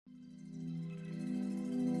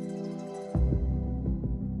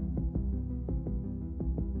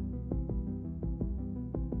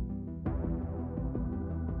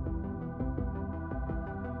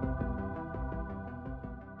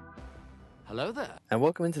Hello there. And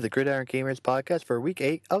welcome into the Gridiron Gamers podcast for week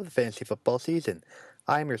 8 of the fantasy football season.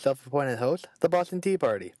 I'm your self-appointed host, the Boston Tea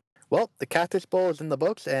Party. Well, the Cactus Bowl is in the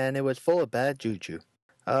books, and it was full of bad juju.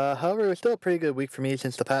 However, it was still a pretty good week for me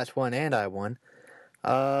since the Pats won and I won.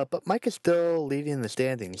 But Mike is still leading in the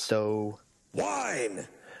standings, so... Wine!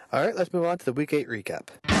 Alright, let's move on to the week 8 recap.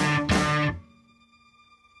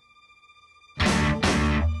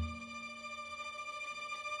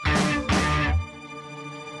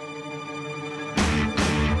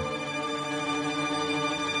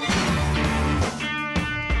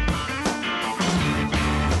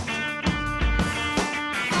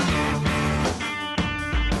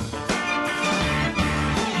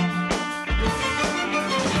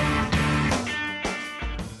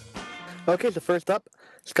 Okay, so first up,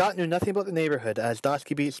 Scott knew nothing about the neighborhood as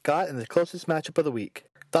Dosky beat Scott in the closest matchup of the week.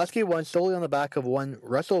 Dosky won solely on the back of one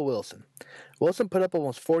Russell Wilson. Wilson put up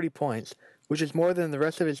almost 40 points, which is more than the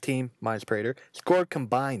rest of his team, minus Prater, scored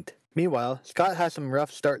combined. Meanwhile, Scott had some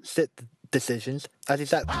rough start-sit decisions as he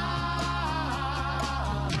sat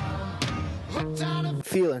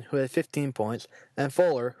Phelan, who had 15 points, and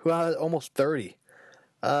Fuller, who had almost 30.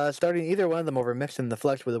 Starting either one of them over Mixon, the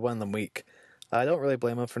flex would have won them week. I don't really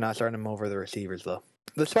blame him for not starting him over the receivers, though.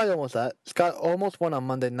 Despite almost that, Scott almost won on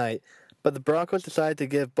Monday night, but the Broncos decided to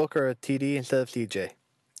give Booker a TD instead of CJ.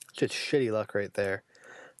 Just shitty luck right there.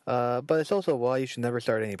 But it's also why you should never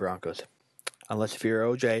start any Broncos. Unless if you're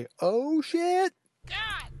OJ. Oh, shit!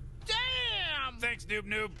 God damn! Thanks,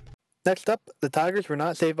 noob. Next up, the Tigers were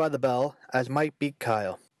not saved by the bell, as Mike beat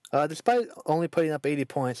Kyle. Despite only putting up 80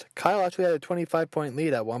 points, Kyle actually had a 25-point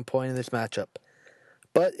lead at one point in this matchup.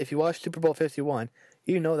 But if you watch Super Bowl 51,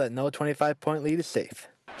 you know that no 25-point lead is safe.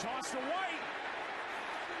 Toss to White.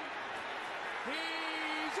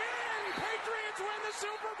 He's in! Patriots win the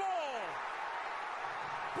Super Bowl!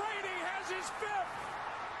 Brady has his fifth!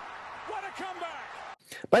 What a comeback!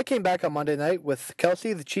 Mike came back on Monday night with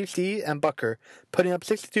Kelsey, the Chiefs D, and Bucker putting up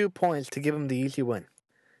 62 points to give him the easy win.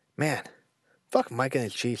 Man, fuck Mike and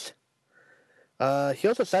his Chiefs. He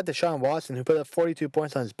also sat Deshaun Watson, who put up 42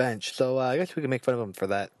 points on his bench, so I guess we can make fun of him for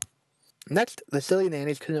that. Next, the silly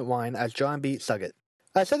nannies couldn't whine as John beat Suggett.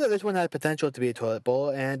 I said that this one had potential to be a toilet bowl,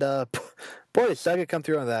 and boy, did Suggett come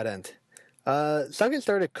through on that end. Suggett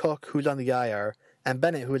started Cook, who's on the IR, and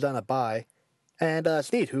Bennett, who was on a bye, and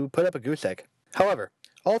Snead, who put up a goose egg. However,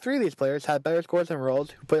 all three of these players had better scores than Rolls,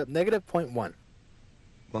 who put up negative 0.1.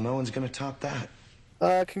 Well, no one's going to top that.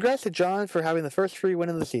 Congrats to John for having the first free win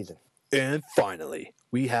of the season. And finally,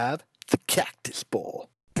 we have the Cactus Bowl.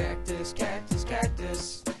 Cactus, cactus,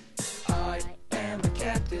 cactus. I am a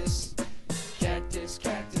cactus. Cactus,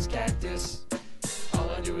 cactus, cactus. All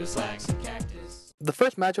I do is like some cactus. The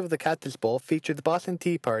first matchup of the Cactus Bowl featured the Boston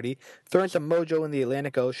Tea Party throwing some mojo in the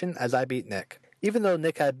Atlantic Ocean as I beat Nick. Even though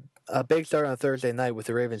Nick had a big start on Thursday night with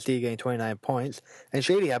the Ravens D getting 29 points and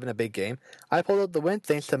Shady having a big game, I pulled out the win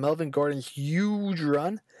thanks to Melvin Gordon's huge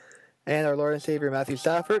run and our Lord and Savior Matthew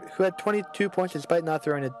Stafford, who had 22 points despite not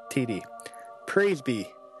throwing a TD. Praise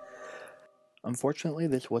be. Unfortunately,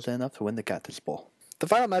 this wasn't enough to win the Cactus Bowl. The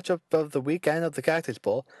final matchup of the weekend of the Cactus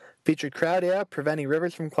Bowl featured Crowd Air preventing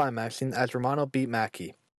Rivers from climaxing as Romano beat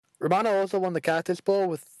Mackey. Romano also won the Cactus Bowl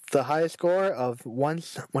with the highest score of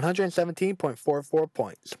 117.44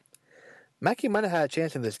 points. Mackey might have had a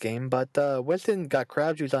chance in this game, but Winston got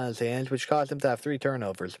crab juice on his hands, which caused him to have 3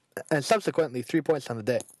 turnovers, and subsequently 3 points on the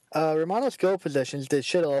day. Romano's skill positions did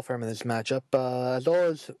shit all for him in this matchup, as well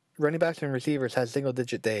as running backs and receivers had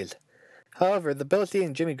single-digit days. However, the Bills D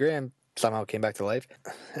and Jimmy Graham somehow came back to life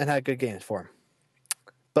and had good games for him.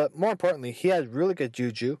 But more importantly, he had really good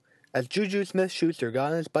juju, as Juju Smith-Schuster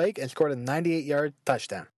got on his bike and scored a 98-yard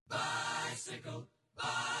touchdown. Bicycle,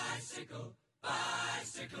 bicycle,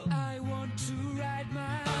 bicycle. I want to ride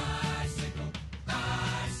my bicycle,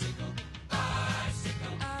 bicycle,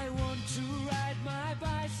 bicycle. I want to ride my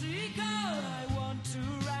bicycle. I want to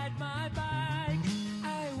ride my bike.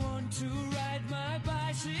 I want to ride my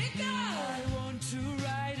bicycle. I want to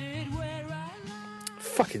ride it where I like.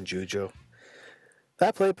 Fucking Juju.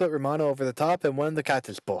 That play put Romano over the top and won the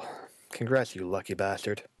Cactus Bowl. Congrats, you lucky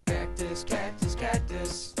bastard. Cactus, cactus,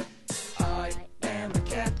 cactus. I am a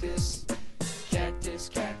cactus. Cactus,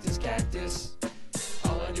 cactus, cactus.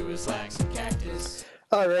 All I do is like some cactus.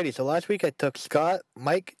 Alrighty, so last week I took Scott,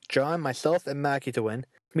 Mike, John, myself, and Mackie to win,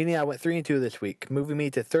 meaning I went 3-2 this week, moving me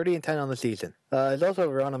to 30-10 on the season. It's also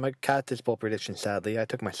around on my Cactus Bowl prediction, sadly. I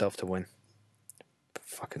took myself to win.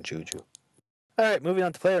 Fucking Juju. Alright, moving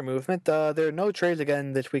on to player movement. There are no trades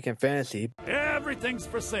again this week in fantasy. Everything's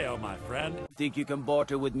for sale, my friend. Think you can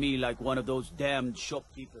barter with me like one of those damned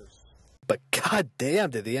shopkeepers? But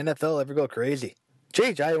goddamn, did the NFL ever go crazy.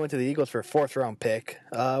 Jay Ajayi went to the Eagles for a 4th round pick,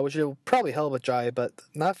 which will probably help Ajayi, but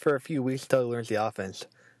not for a few weeks until he learns the offense.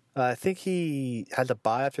 I think he has a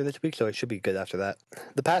bye after this week, so he should be good after that.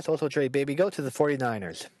 The Pats also trade Baby Goat to the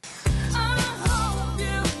 49ers.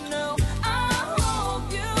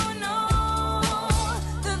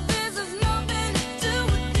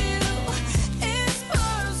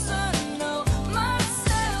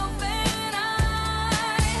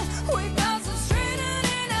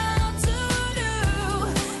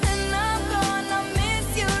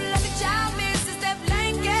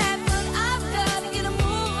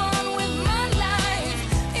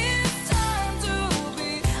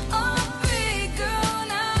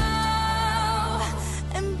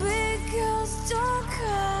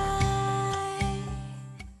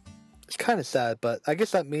 Kind of sad, but I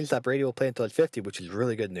guess that means that Brady will play until he's 50, which is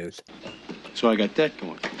really good news. So I got that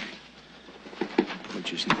going for me,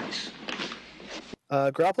 which is nice.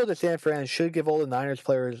 Garoppolo to San Fran should give all the Niners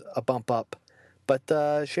players a bump up, but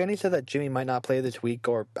Shanny said that Jimmy might not play this week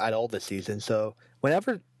or at all this season, so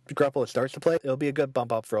whenever Garoppolo starts to play, it'll be a good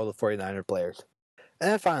bump up for all the 49er players.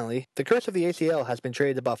 And finally, the curse of the ACL has been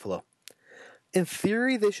traded to Buffalo. In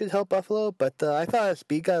theory, this should help Buffalo, but I thought a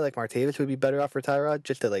speed guy like Martavis would be better off for Tyrod,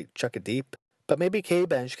 just to chuck it deep. But maybe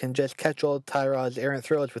K-Bench can just catch all Tyrod's errant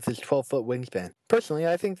throws with his 12-foot wingspan. Personally,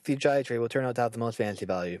 I think the Ajayi trade will turn out to have the most fantasy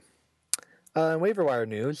value. In waiver wire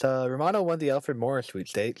news, Romano won the Alfred Morris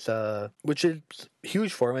sweepstakes, which is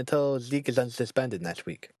huge for him until Zeke is unsuspended next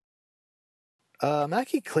week.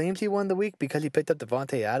 Mackey claims he won the week because he picked up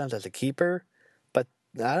Devontae Adams as a keeper, but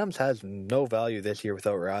Adams has no value this year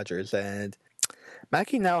without Rodgers, and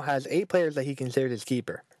Mackey now has 8 players that he considers his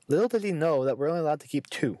keeper. Little does he know that we're only allowed to keep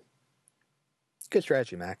 2. Good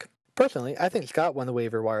strategy, Mac. Personally, I think Scott won the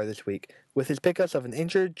waiver wire this week, with his pickups of an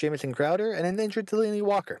injured Jamison Crowder and an injured Delaney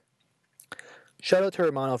Walker. Shout out to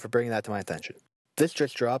Romano for bringing that to my attention. This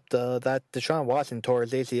just dropped that Deshaun Watson tore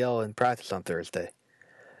his ACL in practice on Thursday.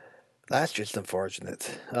 That's just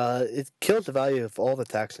unfortunate. It kills the value of all the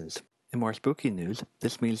Texans. In more spooky news,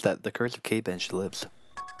 this means that the curse of K-Bench lives.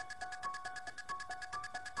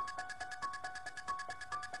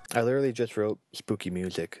 I literally just wrote spooky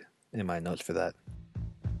music in my notes for that.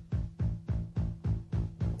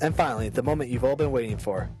 And finally, the moment you've all been waiting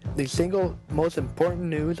for. The single most important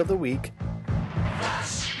news of the week.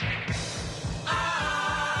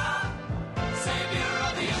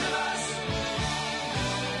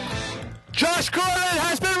 Josh Gordon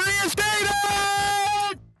has been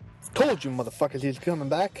reinstated! Told you motherfuckers he's coming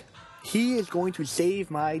back. He is going to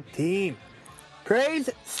save my team. Praise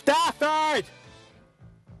Stafford!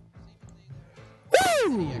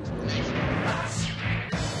 Woo!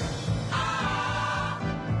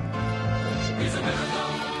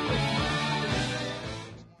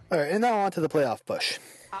 Alright, and now on to the playoff push.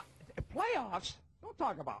 Playoffs? Don't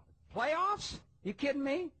talk about playoffs. You kidding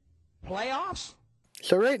me? Playoffs?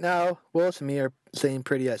 So right now, Willis and me are sitting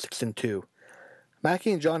pretty at 6-2.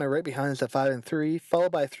 Mackie and John are right behind us at 5-3,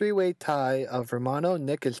 followed by a 3-way tie of Romano,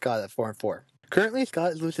 Nick, and Scott at 4-4. Currently,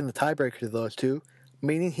 Scott is losing the tiebreaker to those two,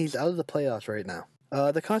 meaning he's out of the playoffs right now.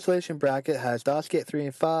 The consolation bracket has Dosky at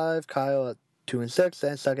 3-5, Kyle at 2-6,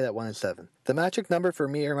 and Suggett at 1-7. The magic number for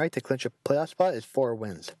me or Mike to clinch a playoff spot is 4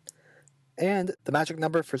 wins. And the magic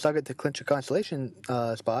number for Suggett to clinch a consolation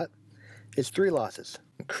spot is 3 losses.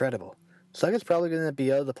 Incredible. Suggett's probably going to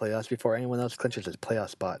be out of the playoffs before anyone else clinches his playoff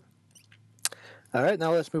spot. Alright,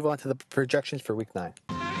 now let's move on to the projections for Week 9.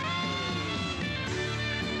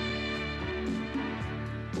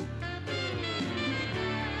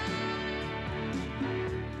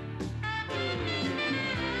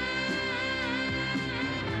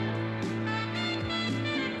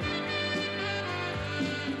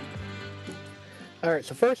 Alright,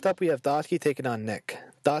 so first up we have Dosky taking on Nick.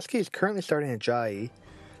 Dosky is currently starting Ajayi.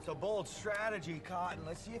 It's a bold strategy, Cotton.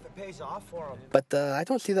 Let's see if it pays off for him. But I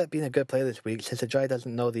don't see that being a good play this week since Ajayi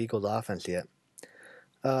doesn't know the Eagles' offense yet.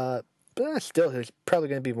 But still, he's probably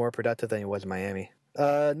going to be more productive than he was in Miami.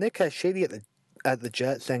 Nick has Shady at the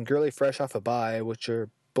Jets and Gurley fresh off a bye, which are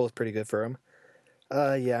both pretty good for him.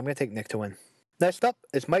 Yeah, I'm going to take Nick to win. Next up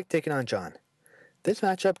is Mike taking on John. This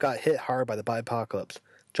matchup got hit hard by the bye-apocalypse.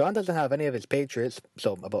 John doesn't have any of his Patriots,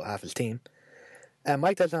 so about half his team. And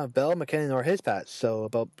Mike doesn't have Bell, McKinnon, or his Pats, so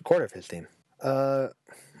about a quarter of his team.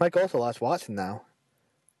 Mike also lost Watson now.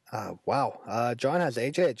 Wow. John has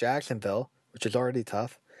AJ at Jacksonville, which is already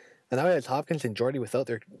tough. And now he has Hopkins and Jordy without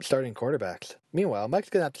their starting quarterbacks. Meanwhile, Mike's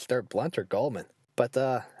going to have to start Blunt or Gallman. But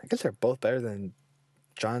I guess they're both better than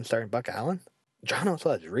John starting Buck Allen. John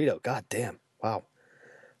also has Rito. God damn. Wow.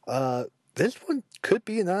 This one could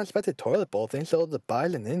be an unexpected toilet bowl thanks to all the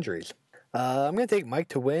buys and injuries. I'm going to take Mike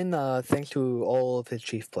to win, thanks to all of his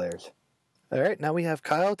Chief players. Alright, now we have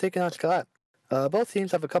Kyle taking on Scott. Both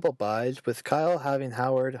teams have a couple buys, with Kyle having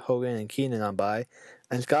Howard, Hogan, and Keenan on bye,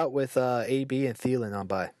 and Scott with AB and Thielen on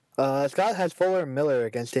bye. Scott has Fuller and Miller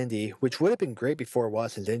against Indy, which would have been great before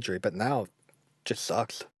Watson's injury, but now just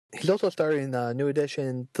sucks. He's also starting new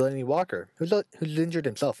addition Delaney Walker, who's injured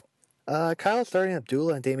himself. Kyle's starting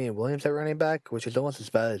Abdullah and Damian Williams at running back, which is almost as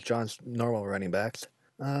bad as John's normal running backs.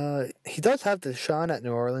 He does have Deshaun at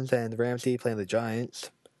New Orleans and Ramsey playing the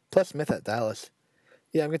Giants, plus Smith at Dallas.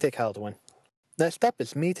 Yeah, I'm going to take Kyle to win. Next up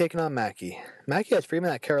is me taking on Mackie. Mackie has Freeman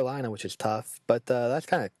at Carolina, which is tough, but that's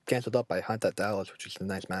kind of canceled up by Hunt at Dallas, which is a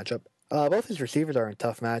nice matchup. Both his receivers are in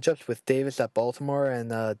tough matchups, with Davis at Baltimore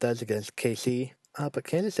and Dez against KC. But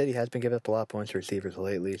Kansas City has been giving up a lot of points to receivers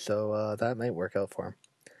lately, so that might work out for him.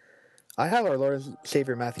 I have our Lord and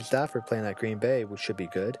Savior Matthew Stafford playing at Green Bay, which should be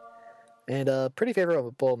good. And pretty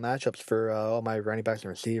favorable matchups for all my running backs and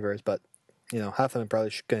receivers, but, half of them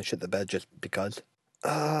probably going to shit the bed just because.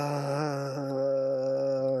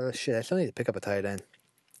 Shit, I still need to pick up a tight end.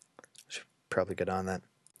 Should probably get on that.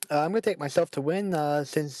 I'm going to take myself to win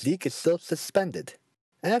since Zeke is still suspended.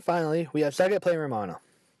 And finally, we have Saget playing Romano.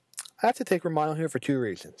 I have to take Romano here for two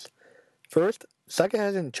reasons. First, Saget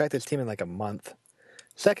hasn't checked his team in like a month.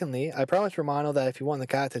 Secondly, I promised Romano that if he won the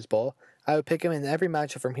Cactus Bowl, I would pick him in every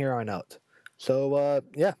matchup from here on out. So,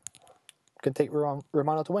 yeah, going to take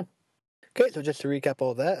Romano to win. Okay, so just to recap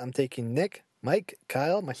all that, I'm taking Nick, Mike,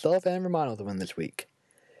 Kyle, myself, and Romano to win this week.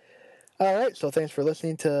 Alright, so thanks for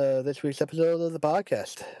listening to this week's episode of the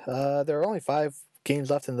podcast. There are only 5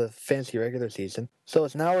 games left in the fantasy regular season, so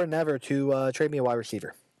it's now or never to trade me a wide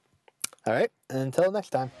receiver. Alright, until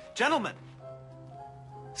next time. Gentlemen,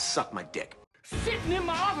 suck my dick. Sitting in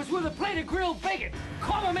my office with a plate of grilled bacon.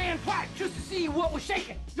 Call a man twice just to see what was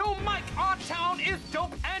shaking. Yo, Mike, our town is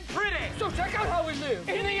dope and pretty. So check out how we live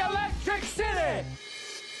in the Electric City.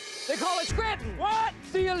 They call it Scranton. What?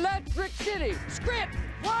 The Electric City. Scranton.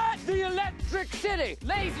 What? The Electric City.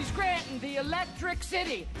 Lazy Scranton, the Electric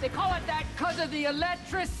City. They call it that because of the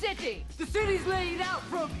electricity. The city's laid out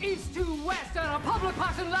from east to west, and our public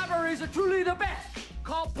parks and libraries are truly the best.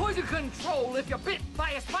 Call Poison Control if you're bit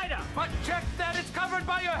by a spider. But check that it's covered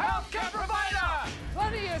by your healthcare provider.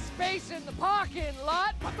 Plenty of space in the parking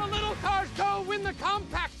lot, but the little cars don't win the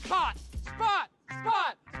compact spot. Spot,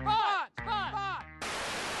 spot, spot, spot, spot.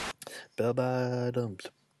 Bell-bottoms,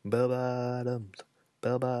 bell-bottoms,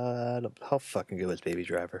 bell-bottoms. How fucking good was Baby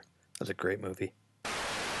Driver? That was a great movie.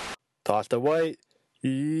 Toss to White.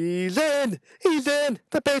 He's in! He's in!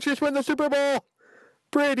 The Patriots win the Super Bowl!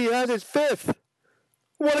 Brady has his 5th!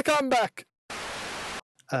 What a comeback!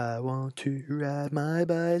 I want to ride my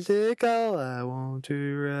bicycle. I want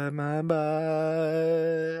to ride my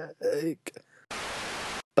bike.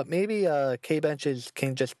 But maybe K-Benches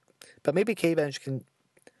can just... But maybe K-Bench can...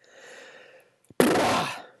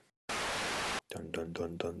 Dun dun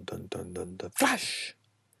dun dun dun dun dun dun. Flash!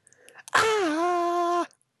 Ah!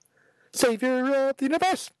 Savior of the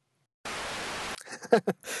universe!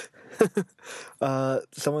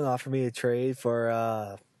 Someone offered me a trade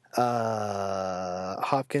for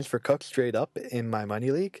Hopkins for Cook straight up in my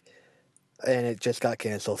money league, and it just got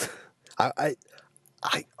canceled. I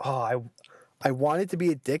wanted to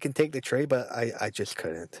be a dick and take the trade, but I just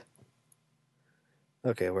couldn't.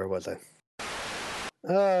 Okay, where was I?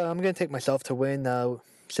 I'm gonna take myself to win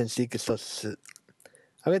since Zeke is so.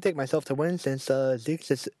 I'm gonna take myself to win since Zeke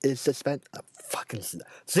is suspended.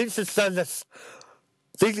 Zeke suspended.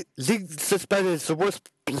 Zeke suspended is the worst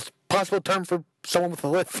possible term for someone with a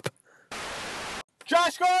lisp.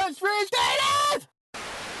 Josh Gordon's reinstated!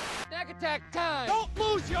 Snack attack time! Don't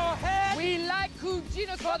lose your head. We like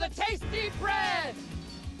Cuginos for the tasty bread!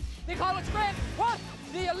 They call it Scranton. What?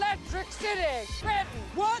 The Electric City. Scranton.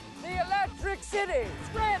 What? The Electric City.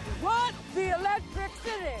 Scranton. What? The Electric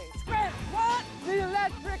City. Scranton. What? The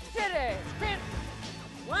Electric City. Scranton.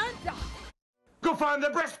 What? Go find the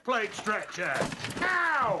breastplate stretcher.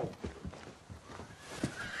 Now!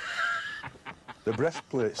 The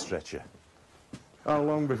breastplate stretcher. How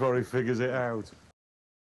long before he figures it out?